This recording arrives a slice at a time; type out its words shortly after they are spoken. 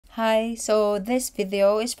Hi, so this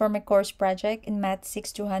video is for my course project in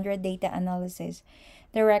MATH6200 data analysis.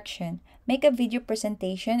 Direction: make a video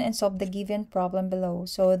presentation and solve the given problem below.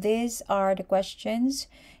 So these are the questions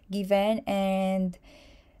given, and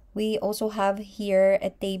we also have here a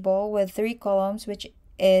table with 3 columns, which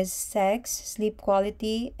is sex, sleep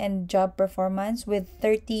quality, and job performance with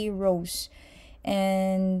 30 rows.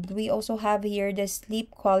 And we also have here the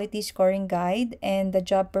sleep quality scoring guide and the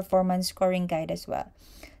job performance scoring guide as well.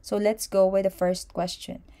 So let's go with the first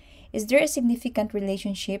question. Is there a significant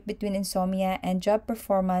relationship between insomnia and job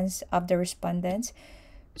performance of the respondents?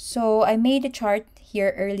 So I made a chart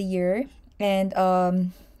here earlier, and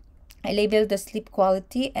I labeled the sleep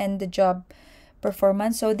quality and the job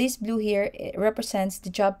performance. So this blue here represents the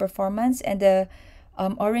job performance, and the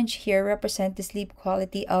orange here represent the sleep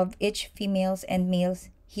quality of each females and males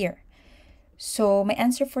here. So my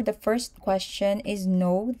answer for the first question is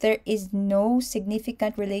no. There is no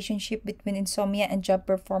significant relationship between insomnia and job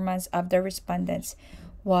performance of the respondents.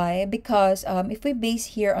 Why? Because if we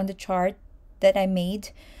base here on the chart that I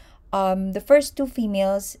made, the first two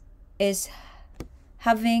females is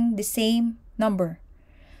having the same number.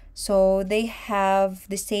 So they have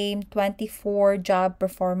the same 24 job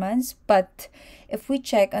performance, but if we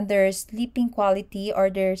check on their sleeping quality or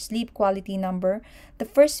their sleep quality number, the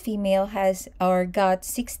first female has or got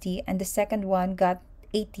 60 and the second one got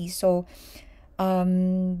 80. So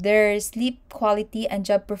their sleep quality and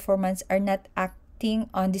job performance are not acting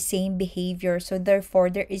on the same behavior. So therefore,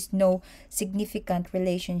 there is no significant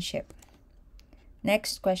relationship.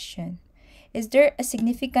 Next question. Is there a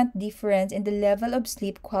significant difference in the level of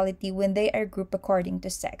sleep quality when they are grouped according to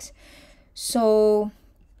sex? So,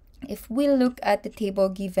 if we look at the table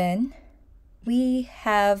given, we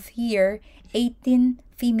have here 18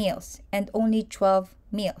 females and only 12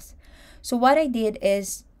 males. So what I did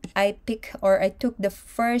is I took the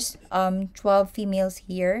first 12 females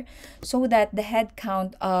here so that the head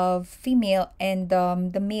count of female and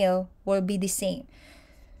the male will be the same.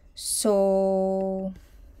 So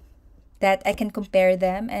that I can compare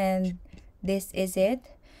them, and this is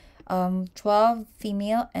it. 12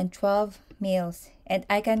 female and 12 males, and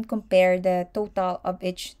I can compare the total of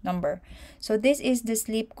each number. So this is the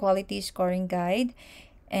sleep quality scoring guide,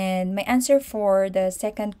 and my answer for the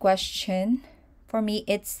second question, for me,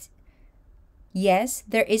 it's yes,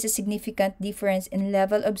 there is a significant difference in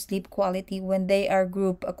level of sleep quality when they are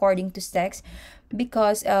grouped according to sex,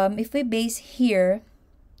 because if we base here,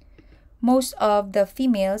 most of the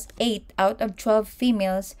females, 8 out of 12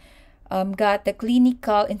 females, got the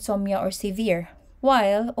clinical insomnia or severe,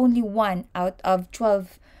 while only 1 out of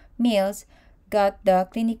 12 males got the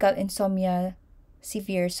clinical insomnia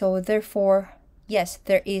severe. So therefore, yes,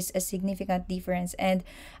 there is a significant difference, and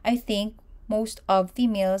I think most of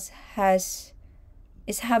females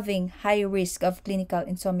is having high risk of clinical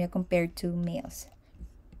insomnia compared to males.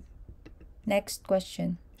 Next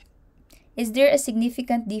question. Is there a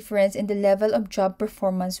significant difference in the level of job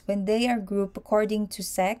performance when they are grouped according to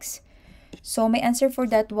sex? So my answer for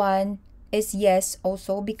that one is yes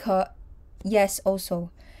also,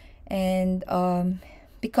 and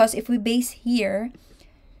because if we base here,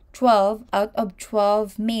 12 out of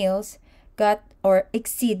 12 males got or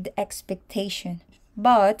exceed the expectation,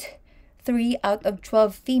 but 3 out of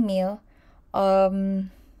 12 female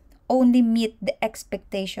only meet the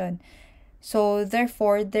expectation. So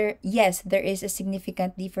therefore, there is a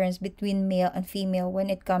significant difference between male and female when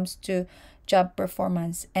it comes to job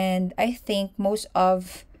performance. And I think most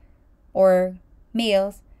of or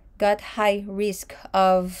males got high risk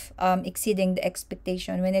of exceeding the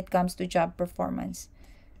expectation when it comes to job performance.